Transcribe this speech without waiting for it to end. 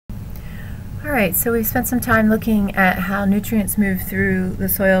Alright, so we've spent some time looking at how nutrients move through the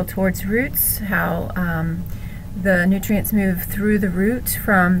soil towards roots, how the nutrients move through the root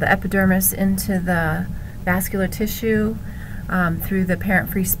from the epidermis into the vascular tissue, through the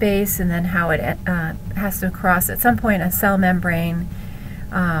parent-free space, and then how it has to cross at some point a cell membrane,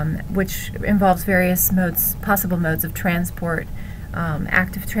 which involves various possible modes of transport,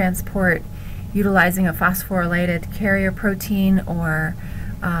 active transport, utilizing a phosphorylated carrier protein, or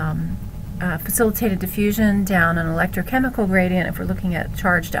facilitated diffusion down an electrochemical gradient if we're looking at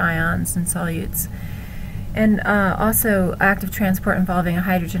charged ions and solutes, and also active transport involving a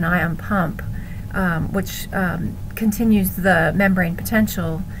hydrogen ion pump, which continues the membrane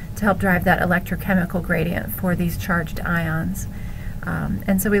potential to help drive that electrochemical gradient for these charged ions.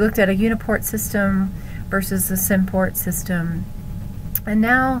 And so we looked at a uniport system versus a symport system, and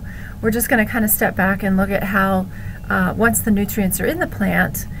now we're just going to kind of step back and look at how once the nutrients are in the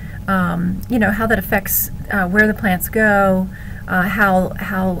plant, how that affects where the plants go, how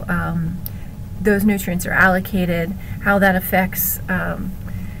those nutrients are allocated, how that affects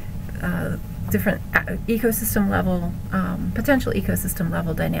different ecosystem level, potential ecosystem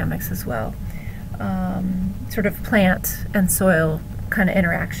level dynamics as well, sort of plant and soil kind of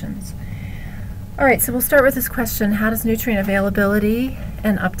interactions. All right, so we'll start with this question: how does nutrient availability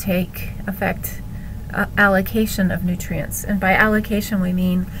and uptake affect allocation of nutrients? And by allocation we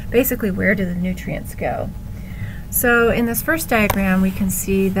mean basically where do the nutrients go. So in this first diagram we can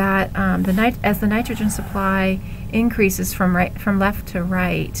see that as the nitrogen supply increases from left to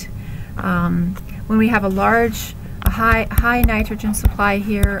right, when we have a high nitrogen supply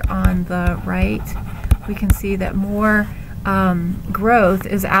here on the right, we can see that more growth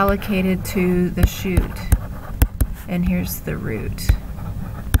is allocated to the shoot, and here's the root.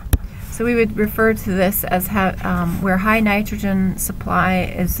 So we would refer to this as where high nitrogen supply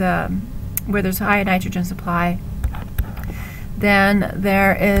is, where there's high nitrogen supply, then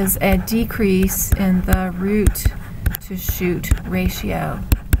there is a decrease in the root to shoot ratio.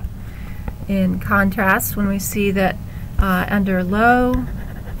 In contrast, when we see that under low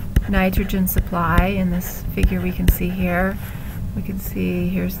nitrogen supply, in this figure we can see here,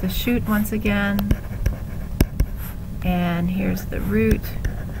 here's the shoot once again, and here's the root.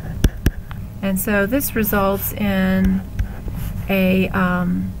 And so this results in a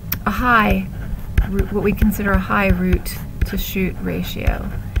high, what we consider a high root to shoot ratio.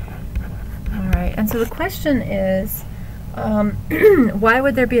 All right, and so the question is, why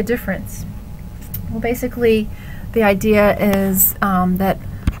would there be a difference? Well, basically, the idea is that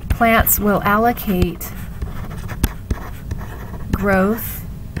plants will allocate growth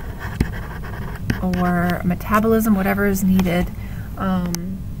or metabolism, whatever is needed,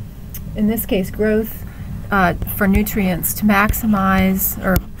 in this case growth for nutrients to maximize,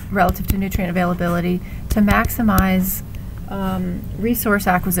 or relative to nutrient availability, to maximize resource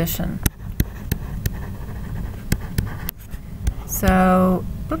acquisition. So,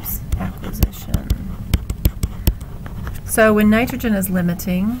 acquisition. So when nitrogen is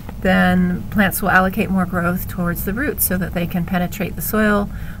limiting, then plants will allocate more growth towards the roots so that they can penetrate the soil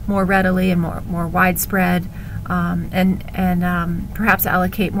more readily and more widespread, and perhaps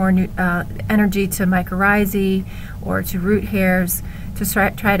allocate more energy to mycorrhizae or to root hairs to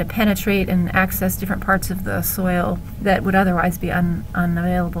try to penetrate and access different parts of the soil that would otherwise be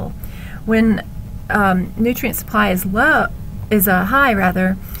unavailable. When nutrient supply is high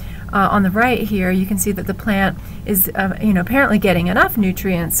rather, on the right here, you can see that the plant is apparently getting enough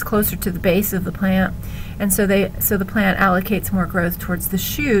nutrients closer to the base of the plant, and so the plant allocates more growth towards the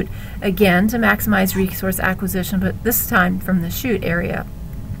shoot, again to maximize resource acquisition, but this time from the shoot area.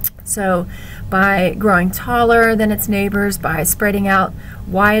 So by growing taller than its neighbors, by spreading out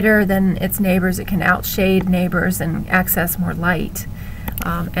wider than its neighbors, it can outshade neighbors and access more light.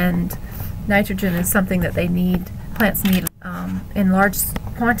 And nitrogen is something that plants need in large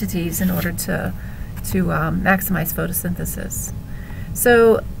quantities in order to maximize photosynthesis.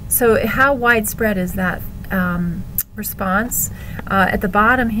 So how widespread is that response? At the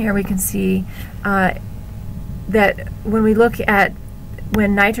bottom here we can see that when we look at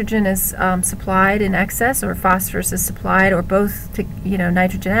when nitrogen is supplied in excess, or phosphorus is supplied, or both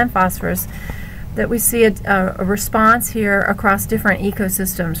nitrogen and phosphorus, that we see a response here across different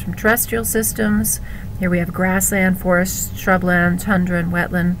ecosystems, from terrestrial systems, here we have grassland, forest, shrubland, tundra, and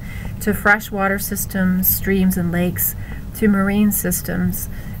wetland, to freshwater systems, streams and lakes, to marine systems,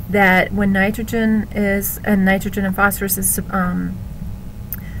 that when nitrogen and phosphorus is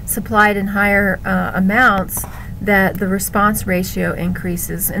supplied in higher amounts, that the response ratio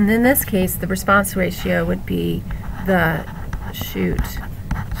increases. And in this case, the response ratio would be the shoot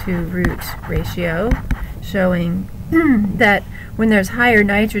to root ratio, showing that when there's higher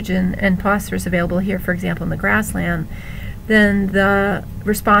nitrogen and phosphorus available here, for example, in the grassland, then the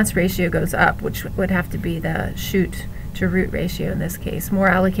response ratio goes up, which would have to be the shoot to root ratio in this case. More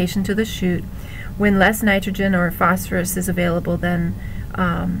allocation to the shoot. When less nitrogen or phosphorus is available, then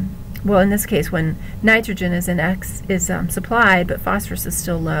well, in this case, when nitrogen is supplied but phosphorus is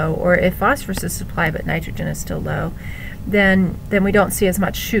still low, or if phosphorus is supplied but nitrogen is still low, then we don't see as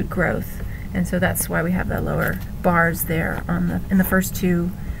much shoot growth, and so that's why we have the lower bars there on in the first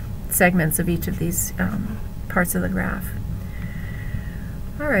two segments of each of these parts of the graph.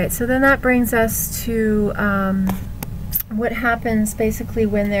 All right, so then that brings us to what happens basically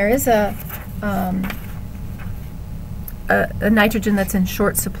when there is a nitrogen that's in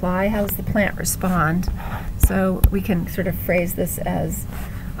short supply. How does the plant respond? So we can sort of phrase this as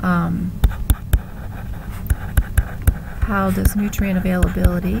how does nutrient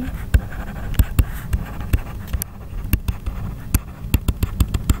availability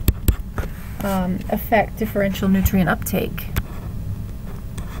affect differential nutrient uptake?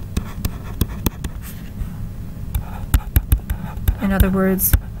 In other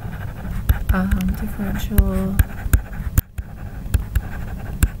words, differential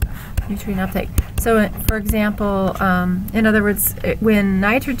nutrient uptake. So, for example, in other words, when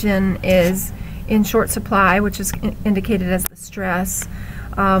nitrogen is in short supply, which is indicated as the stress,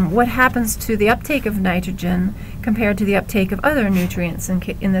 what happens to the uptake of nitrogen compared to the uptake of other nutrients,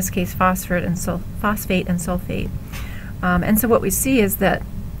 in this case phosphate and sulfate. And so what we see is that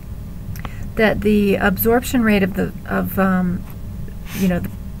the absorption rate of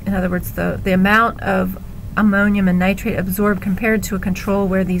in other words, the amount of ammonium and nitrate absorbed compared to a control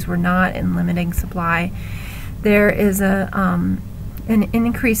where these were not in limiting supply, there is an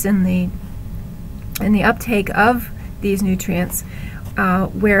increase in the uptake of these nutrients,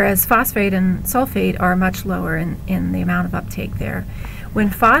 whereas phosphate and sulfate are much lower in the amount of uptake there. When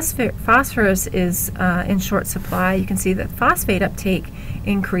phosphorus is in short supply, you can see that phosphate uptake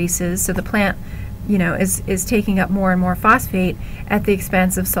increases, so the plant is taking up more and more phosphate at the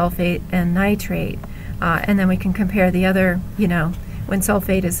expense of sulfate and nitrate. And then we can compare the other, when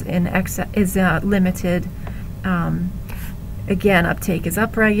sulfate is limited, again, uptake is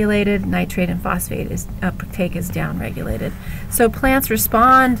upregulated, nitrate and phosphate uptake is downregulated. So plants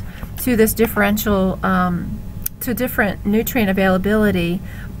respond to this differential, to different nutrient availability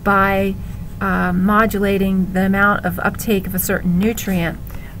by modulating the amount of uptake of a certain nutrient.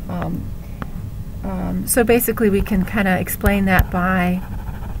 So basically we can kind of explain that by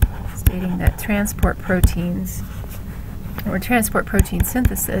stating that transport proteins, or transport protein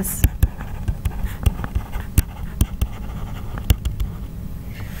synthesis,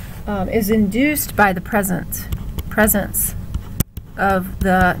 is induced by the presence of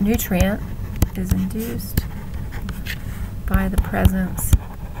the nutrient, is induced by the presence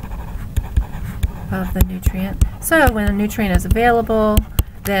of the nutrient. So when a nutrient is available,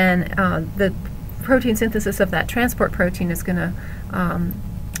 then the protein synthesis of that transport protein is going to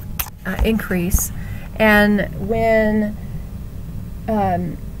increase. And when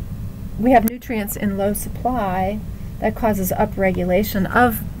we have nutrients in low supply, that causes upregulation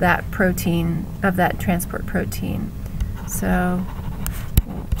of that protein, of that transport protein. So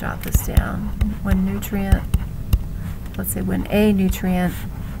we'll jot this down. When nutrient, let's say when a nutrient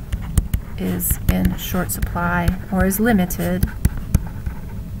is in short supply or is limited,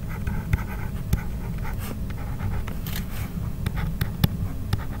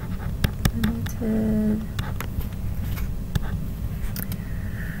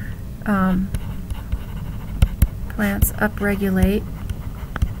 plants upregulate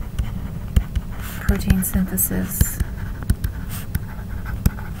protein synthesis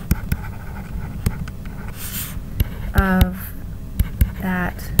of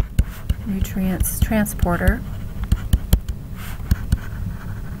that nutrient's transporter,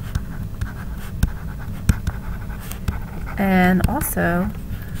 and also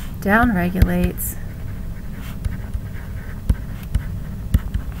downregulates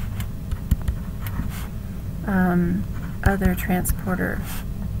other transporter,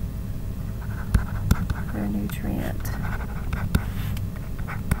 their nutrient.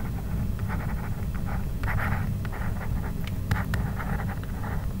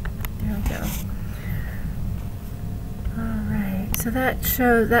 There we go. All right, so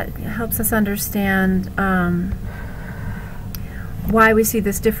that helps us understand why we see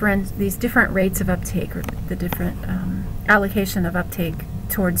these different rates of uptake, or the different allocation of uptake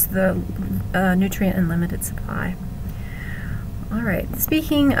towards the nutrient in limited supply. All right,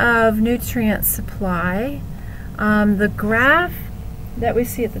 speaking of nutrient supply, the graph that we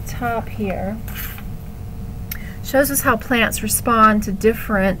see at the top here shows us how plants respond to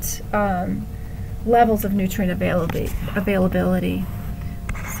different levels of nutrient availability.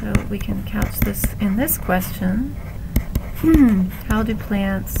 So we can couch this in this question. How do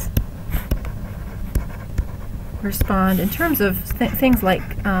plants respond in terms of things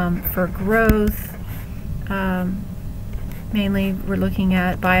like for growth? Mainly we're looking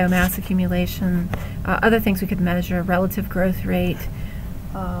at biomass accumulation, other things we could measure, relative growth rate.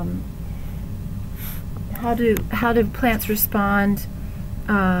 How do plants respond?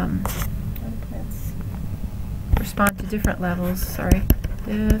 How do plants respond to different levels? Sorry,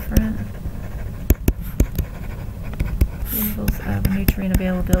 different levels of nutrient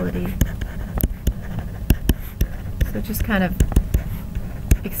availability. So just kind of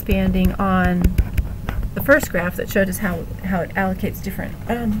expanding on the first graph that showed us how it allocates different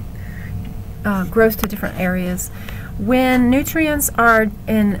growth to different areas. When nutrients are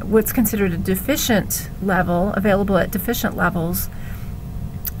in what's considered a deficient level, available at deficient levels,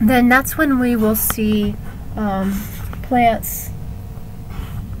 then that's when we will see plants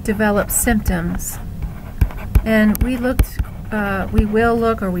develop symptoms. And we did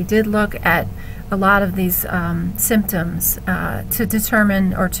look at a lot of these symptoms to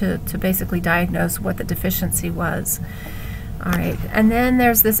determine or to basically diagnose what the deficiency was. All right, and then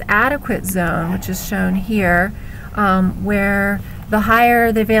there's this adequate zone, which is shown here, where the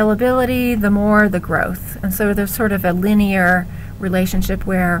higher the availability, the more the growth. And so there's sort of a linear relationship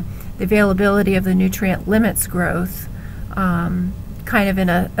where the availability of the nutrient limits growth, kind of in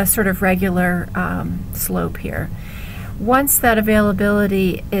a sort of regular slope here. Once that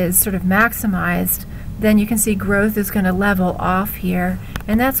availability is sort of maximized, then you can see growth is going to level off here,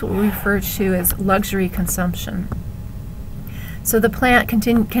 and that's what we refer to as luxury consumption. So the plant can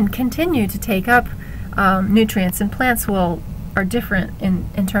continue to take up nutrients, and plants are different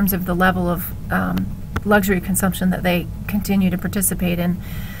in terms of the level of luxury consumption that they continue to participate in.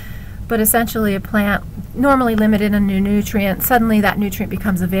 But essentially a plant normally limited in a nutrient, suddenly that nutrient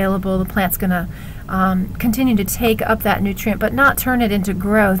becomes available. The plant's going to continue to take up that nutrient, but not turn it into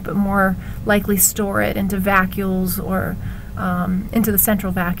growth, but more likely store it into vacuoles or into the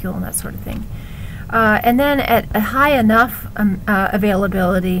central vacuole and that sort of thing. And then at a high enough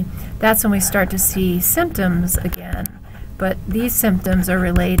availability, that's when we start to see symptoms again. But these symptoms are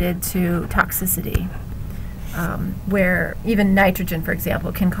related to toxicity, where even nitrogen, for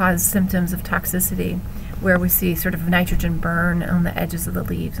example, can cause symptoms of toxicity, where we see sort of nitrogen burn on the edges of the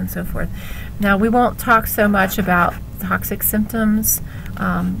leaves and so forth. Now, we won't talk so much about toxic symptoms,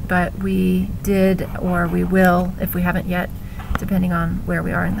 but we did, or we will, if we haven't yet, depending on where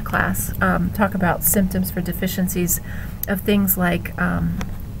we are in the class, talk about symptoms for deficiencies of things like,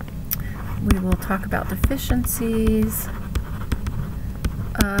 we will talk about deficiencies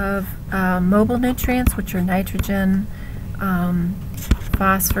of mobile nutrients, which are nitrogen,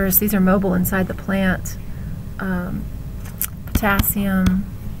 phosphorus. These are mobile inside the plant, potassium,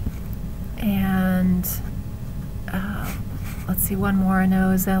 and let's see, one more I know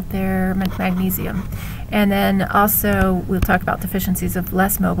is out there, magnesium. And then also we'll talk about deficiencies of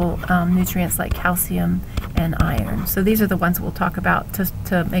less mobile nutrients like calcium and iron. So these are the ones we'll talk about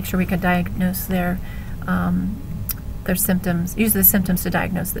to make sure we can diagnose their symptoms, use the symptoms to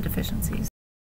diagnose the deficiencies.